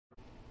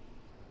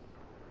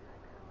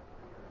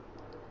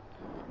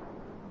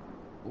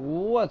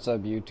What's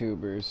up,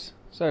 YouTubers?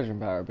 Sergeant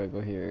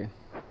Pickle here.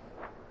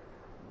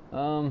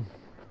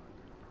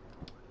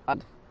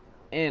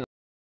 In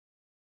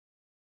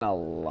a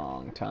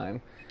long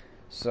time,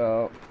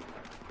 so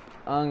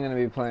I'm gonna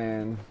be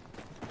playing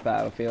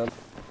Battlefield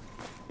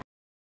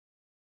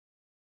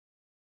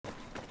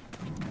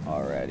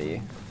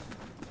already,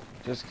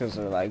 just because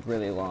they're like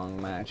really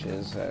long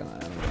matches, and I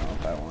don't know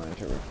if I wanted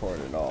to record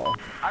it all.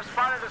 I've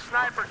spotted a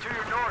sniper to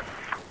your north.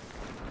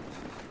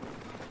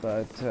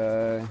 But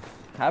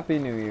Happy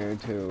New Year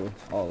to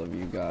all of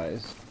you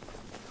guys.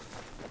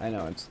 I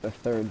know it's the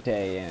third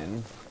day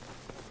in.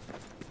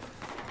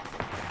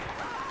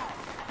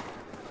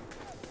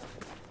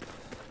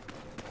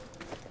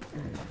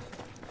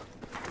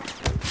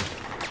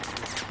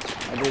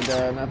 I did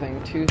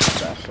nothing too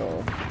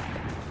special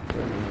for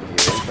the New Year,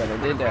 but I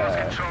did do a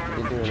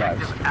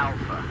live stream,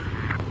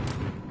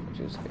 which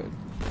is good.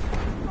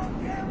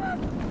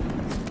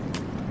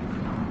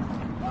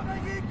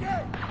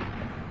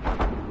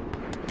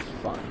 It's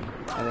fun.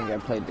 I think I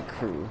played the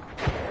crew.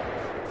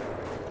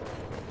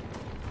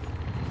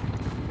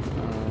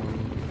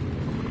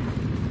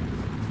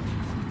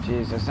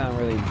 Jeez, I sound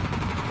really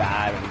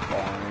bad and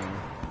boring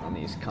on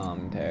these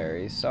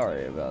commentaries.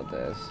 Sorry about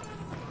this.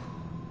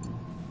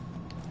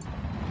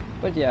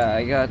 But yeah,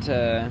 I got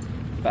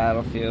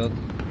Battlefield.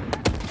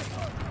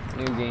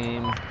 New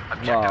game.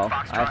 Well,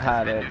 I've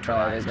had it, but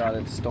I got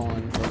it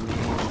stolen from me.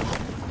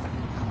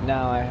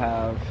 Now I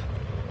have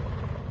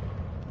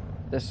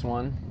this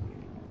one.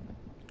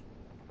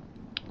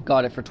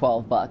 Got it for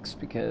 12 bucks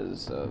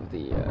because of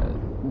the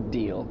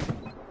deal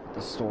at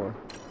the store.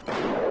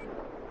 I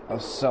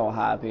was so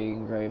happy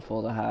and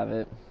grateful to have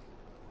it.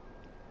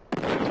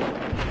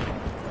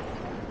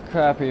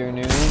 Crappier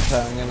news,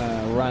 I'm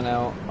gonna run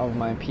out of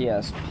my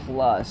PS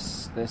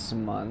Plus this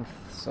month,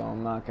 so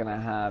I'm not gonna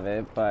have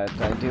it, but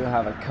I do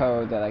have a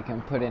code that I can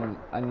put in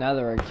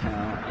another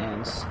account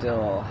and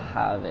still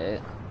have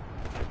it.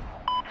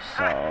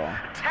 So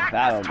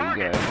that'll be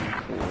good and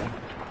cool.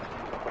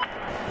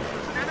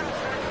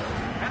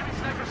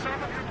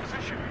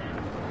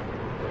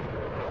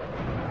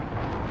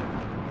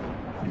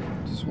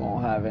 Just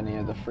won't have any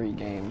of the free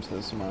games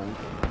this month.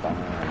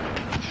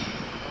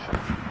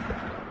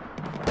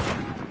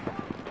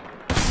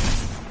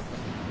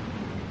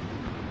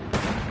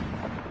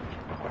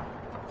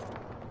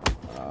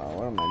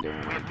 What am I doing?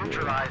 We have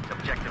neutralized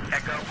objective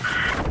Echo.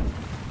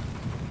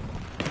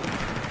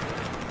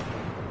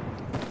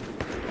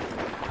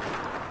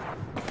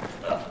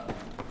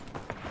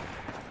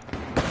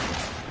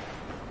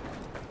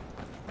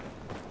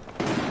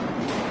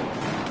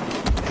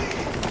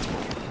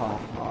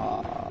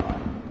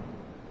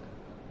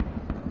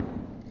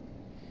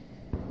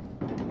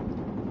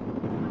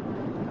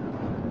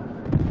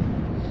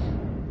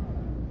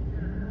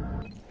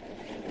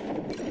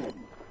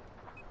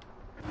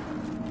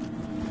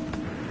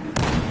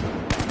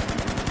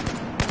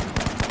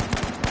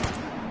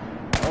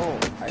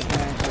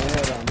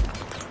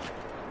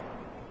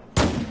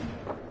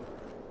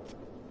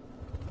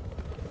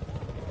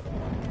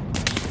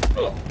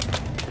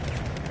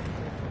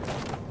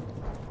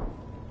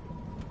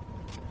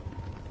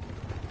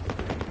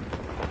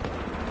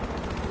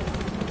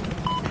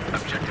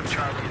 Objective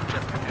Charlie has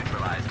just been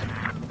neutralized.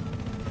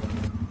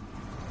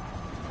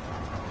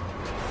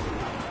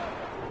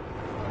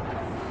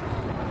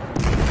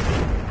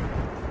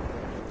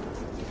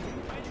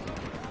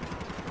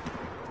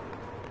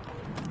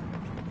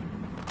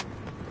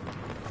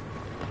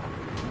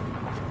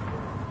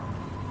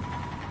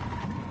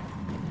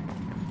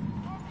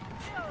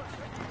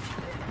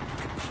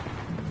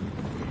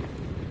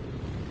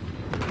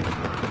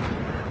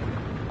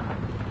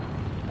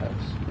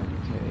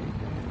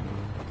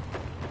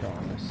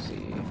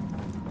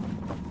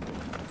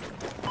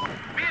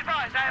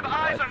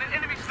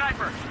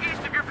 Sniper,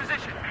 east of your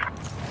position.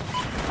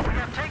 We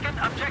have taken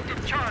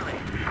objective Charlie.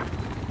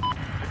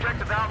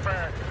 Objective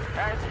Alpha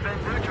has been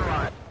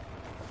neutralized.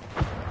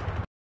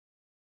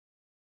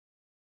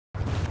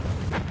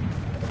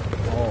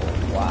 Oh,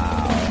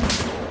 wow.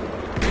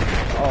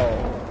 Oh.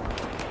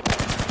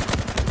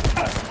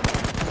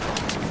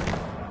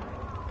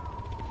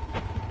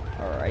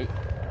 Alright.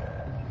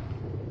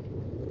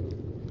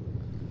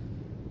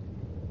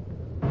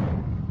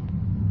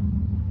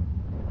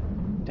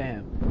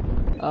 Damn.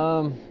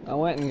 I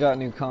went and got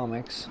new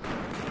comics.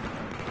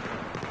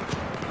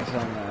 It's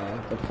on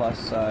the plus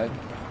side.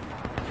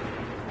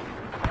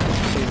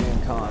 2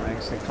 new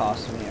comics. It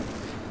cost me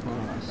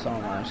so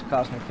much. It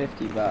cost me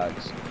 50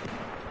 bucks.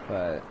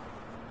 But,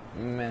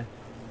 meh.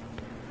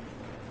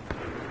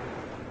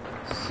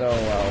 So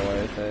well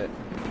worth it.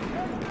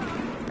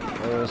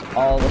 It was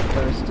all the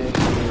first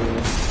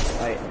issues,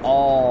 like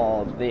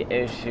all the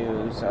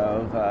issues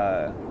of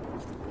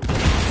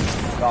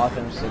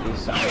Gotham City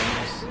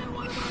Sirens.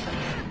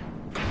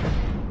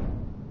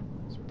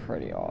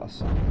 Pretty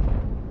awesome.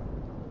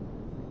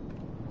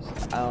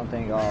 I don't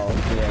think I'll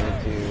be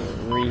able to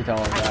read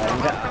all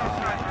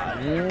that.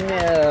 Oh,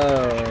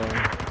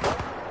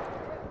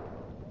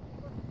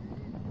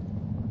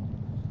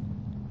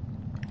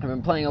 no. I've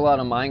been playing a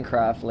lot of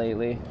Minecraft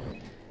lately.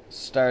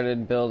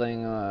 Started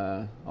building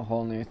a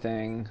whole new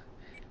thing.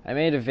 I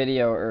made a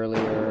video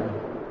earlier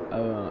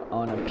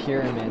on a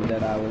pyramid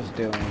that I was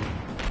doing,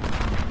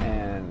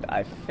 and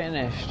I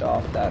finished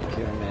off that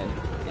pyramid,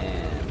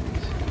 and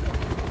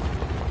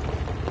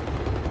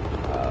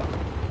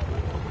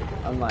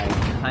I'm like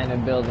kind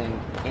of building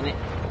in it.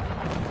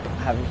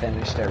 I haven't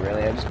finished it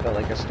really, I just built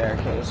like a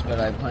staircase, but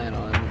I plan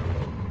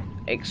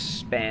on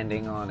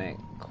expanding on it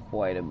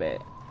quite a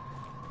bit.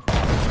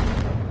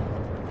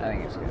 I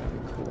think it's gonna be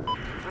cool.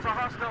 There's a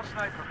hostile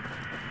sniper.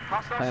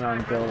 Hostile Plan on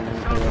sniper. building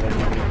like a little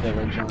mini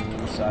village on the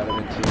inside of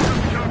it too.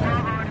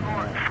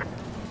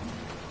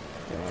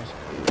 There must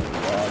be a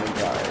lot of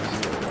guys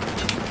here.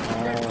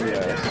 Oh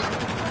yes.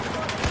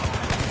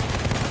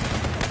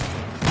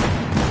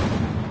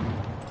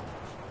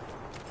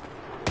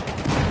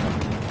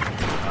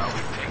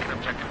 We've taken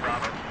objective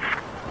Bravo.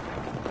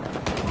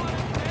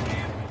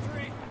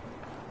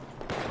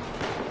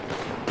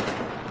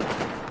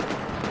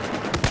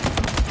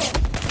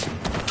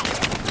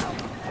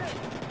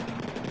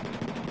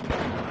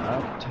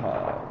 Up top.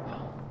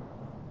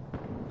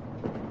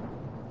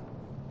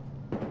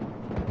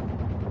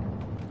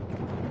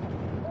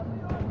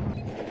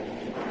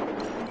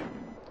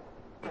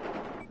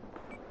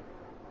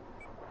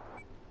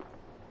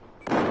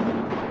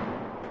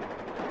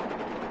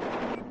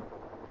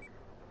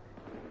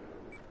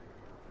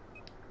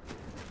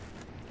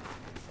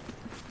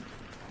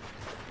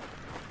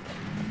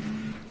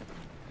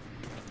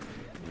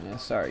 Yeah,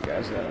 sorry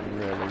guys that I'm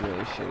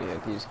really shitty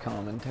at these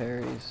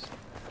commentaries.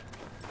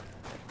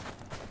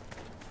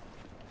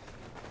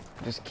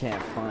 Just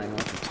can't find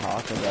what to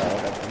talk about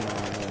at the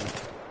moment.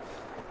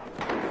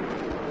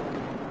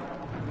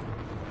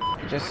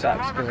 It just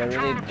sucks because I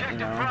really,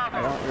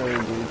 I don't really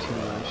do too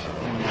much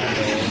in my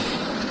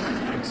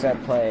day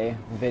except play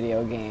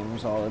video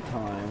games all the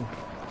time.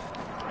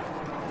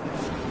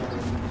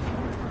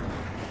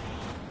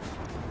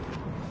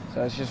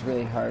 So it's just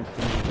really hard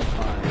for me to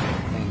find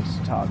things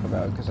to talk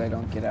about because I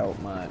don't get out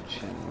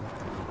much and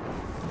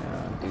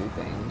do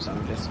things.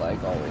 I'm just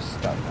like always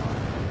stuck on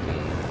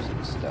games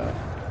and stuff.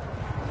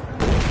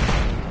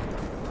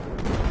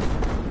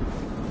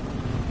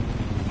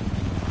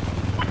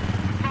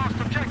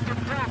 Lost objective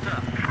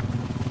Delta.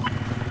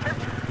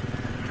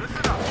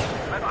 Listen up.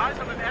 I have eyes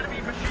on an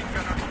enemy machine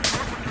gunner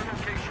north of your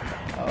location.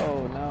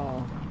 Oh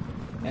no.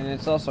 And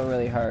it's also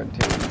really hard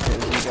too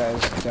because you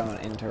guys don't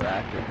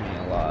interact with me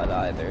a lot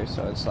either,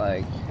 so it's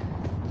like,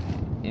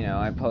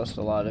 I post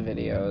a lot of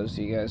videos,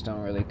 you guys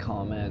don't really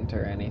comment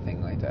or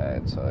anything like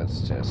that, so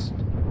it's just,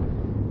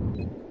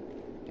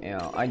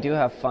 I do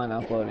have fun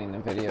uploading the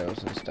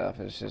videos and stuff,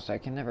 it's just I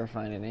can never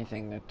find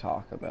anything to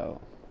talk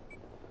about.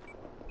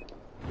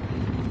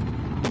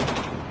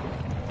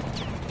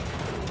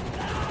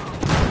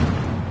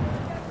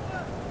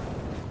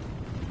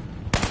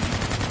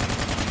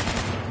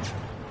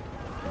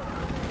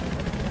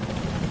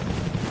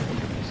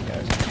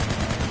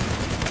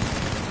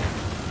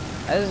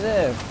 As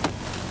if.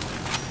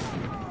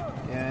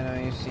 Yeah, I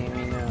know you see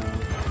me now.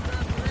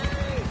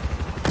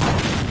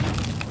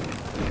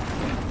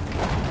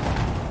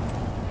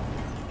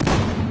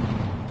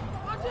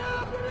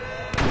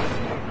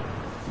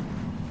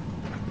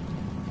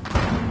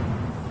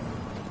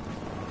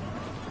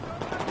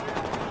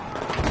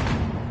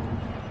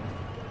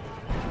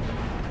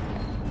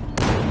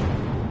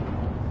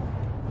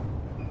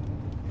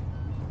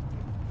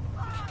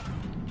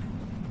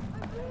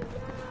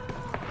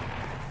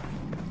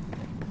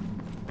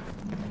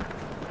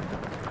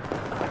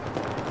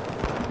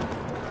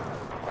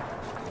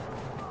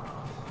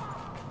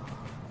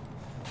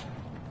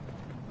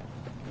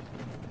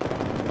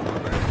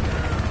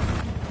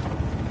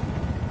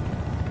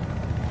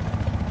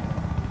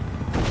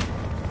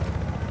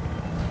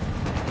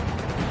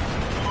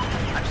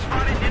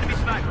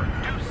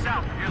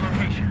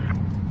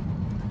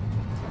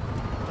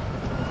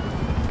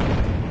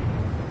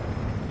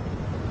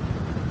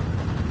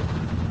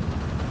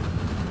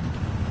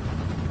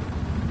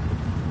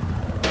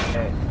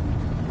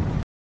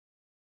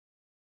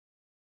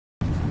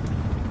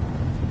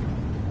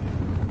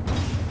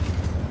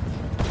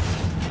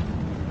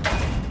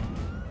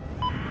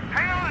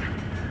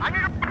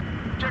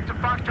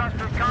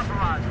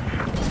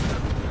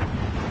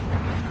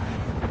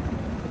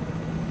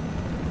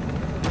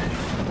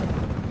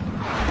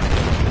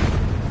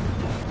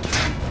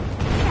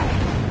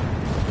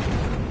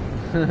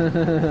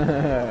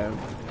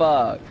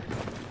 Fuck.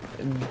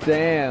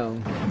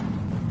 Damn.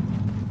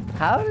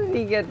 How did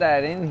he get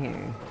that in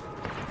here?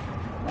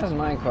 That's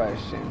my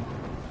question.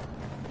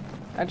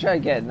 I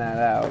tried getting that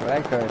out, but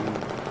I couldn't.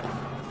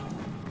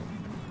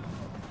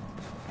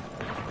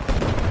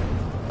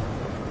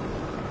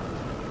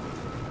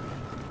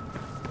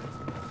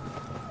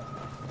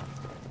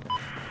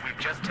 We've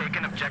just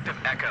taken objective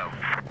Echo.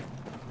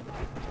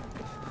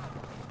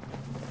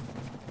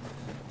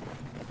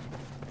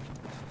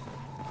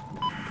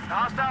 The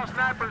hostile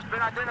sniper's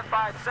been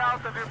identified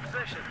south of your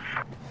position.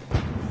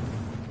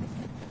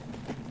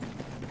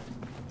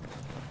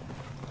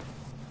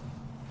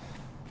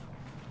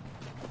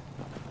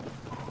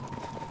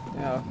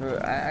 You know,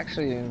 for, I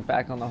actually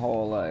back on the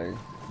whole, like,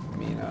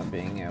 you know,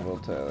 being able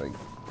to like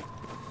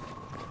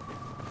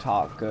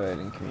talk good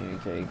and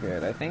communicate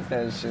good. I think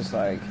that it's just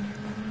like,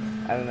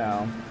 I don't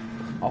know,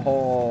 a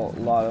whole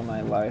lot of my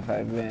life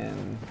I've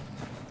been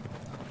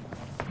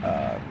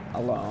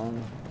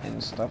alone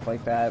and stuff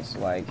like that. So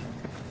like,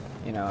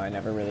 you know, I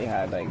never really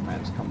had like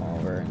friends come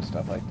over and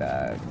stuff like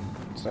that.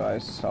 So I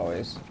was just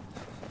always,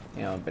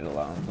 you know, a bit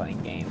alone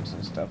playing games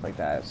and stuff like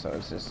that. So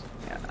it's just,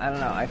 yeah, I don't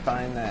know. I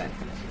find that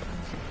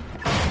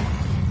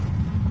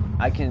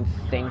I can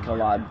think a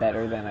lot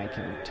better than I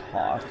can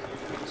talk.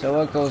 So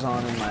what goes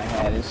on in my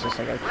head is just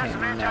like I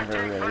can never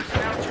really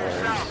put into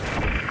words.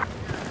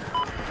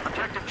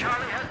 Objective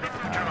Charlie has been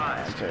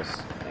neutralized.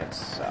 It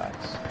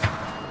sucks.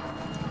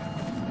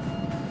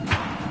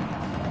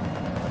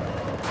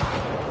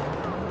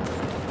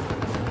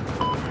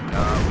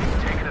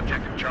 We've taken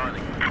objective Charlie.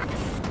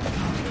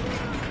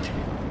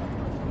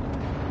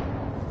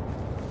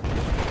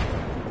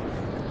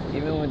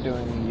 Even with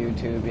doing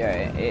YouTube,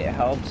 yeah, it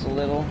helps a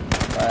little,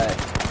 but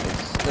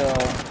it's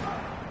still,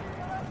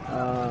 I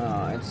don't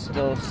know, it's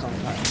still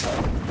sometimes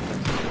hard to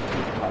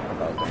talk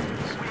about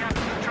things. We have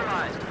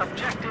neutralized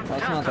objective Well,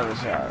 it's not that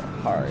it's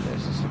hard,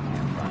 it's just you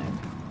can't find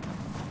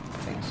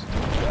things to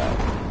talk about.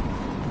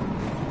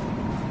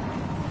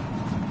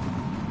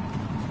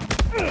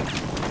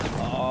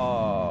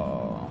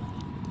 Oh.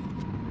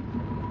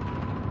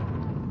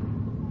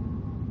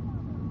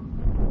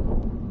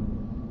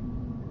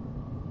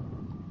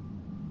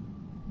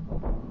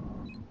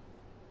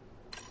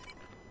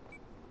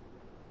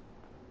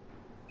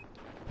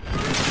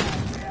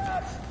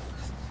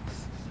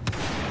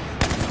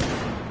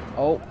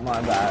 Oh, my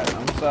bad.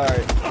 I'm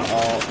sorry.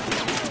 Oh.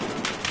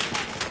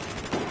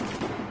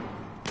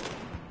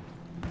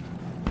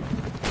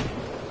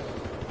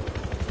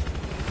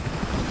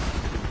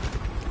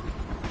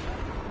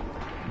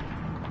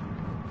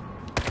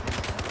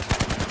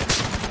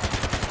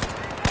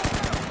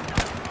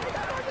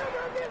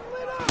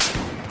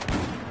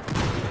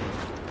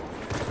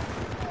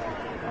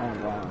 I'm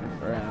going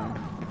for him.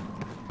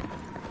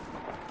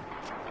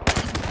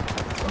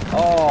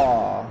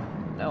 Oh,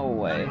 no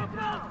way.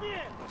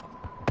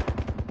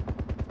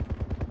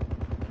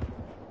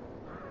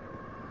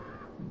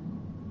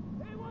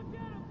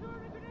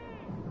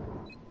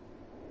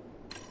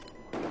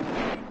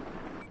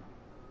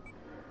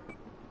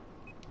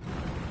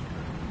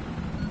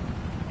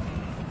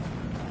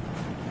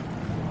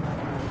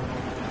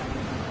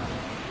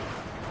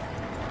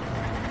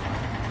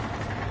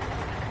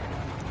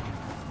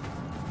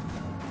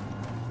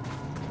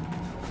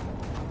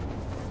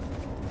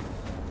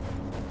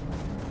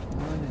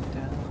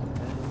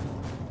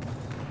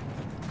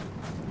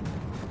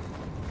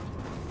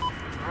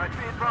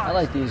 I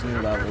like these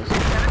new levels.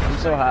 I'm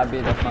so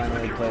happy to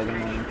finally play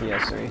them on the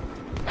PS3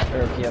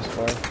 or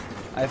PS4.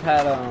 I've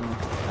had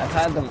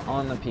them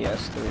on the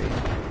PS3,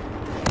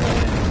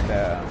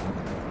 and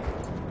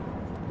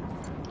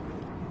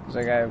cause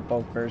like I have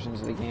both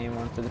versions of the game,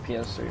 one for the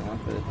PS3, one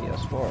for the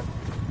PS4.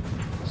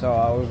 So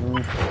I was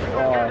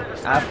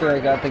after I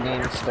got the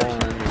game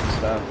stolen and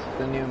stuff,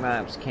 the new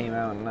maps came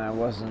out, and I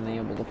wasn't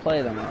able to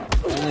play them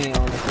only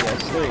on the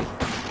PS3.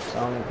 So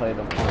I only played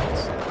them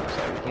once.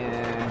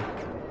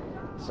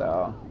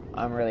 So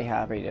I'm really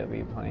happy to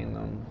be playing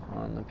them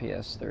on the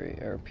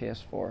PS3 or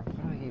PS4.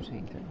 Why do I keep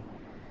saying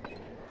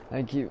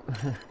 3?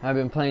 I've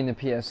been playing the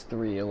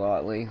PS3 a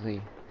lot lately.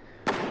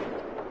 There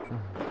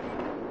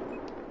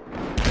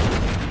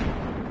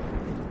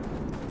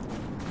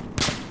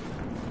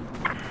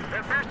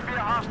appears to be a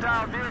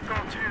hostile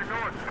vehicle to your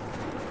north.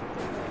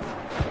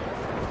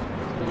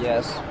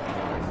 Yes.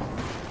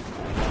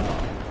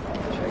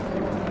 Check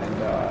you when I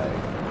die.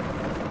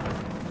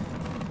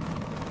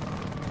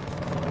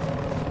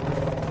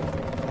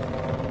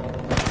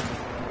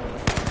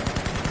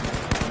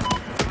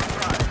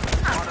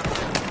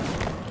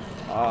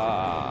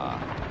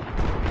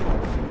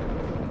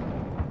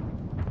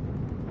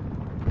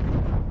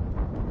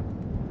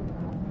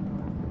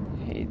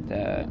 Hate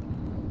that.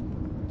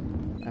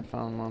 My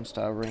phone won't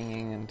stop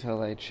ringing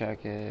until I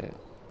check it.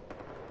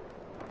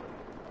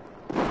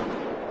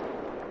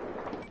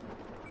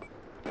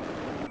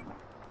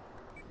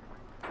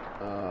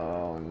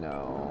 Oh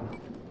no.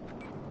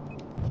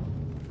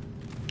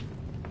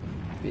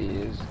 B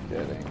is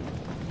getting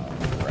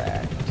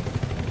wrecked.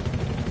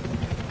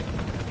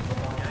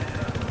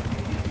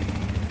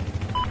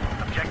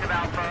 Objective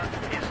Alpha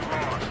is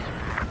lost.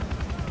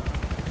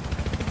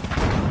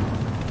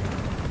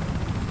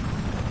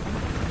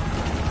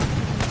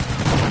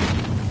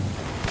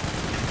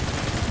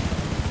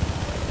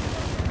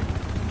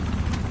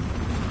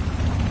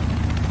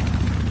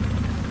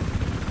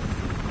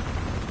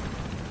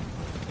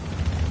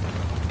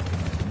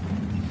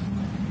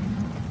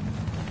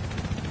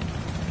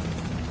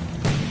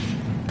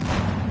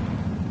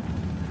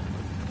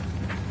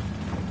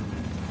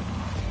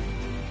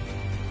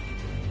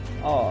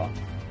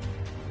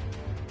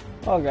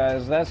 Well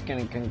guys, that's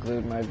going to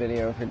conclude my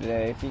video for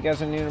today. If you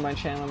guys are new to my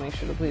channel, make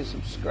sure to please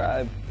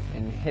subscribe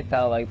and hit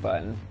that like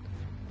button.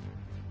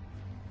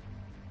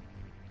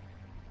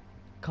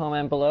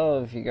 comment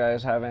below if you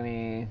guys have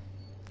any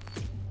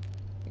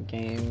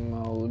game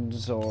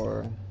modes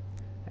or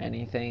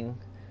anything.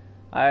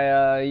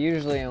 I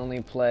usually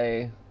only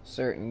play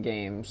certain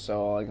games,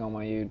 so like on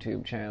my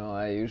YouTube channel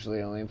I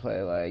usually only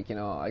play like, you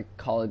know, like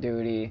Call of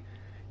Duty,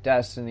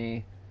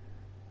 Destiny,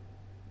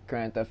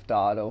 Grand Theft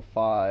Auto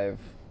 5,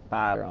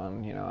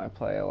 Battleground, you know, I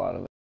play a lot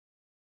of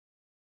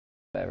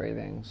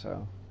everything,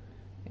 so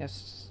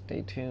yes,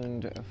 stay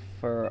tuned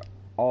for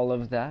all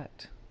of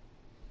that.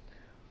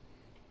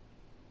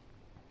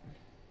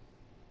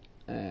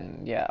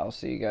 And yeah, I'll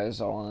see you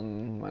guys all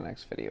in my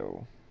next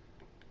video.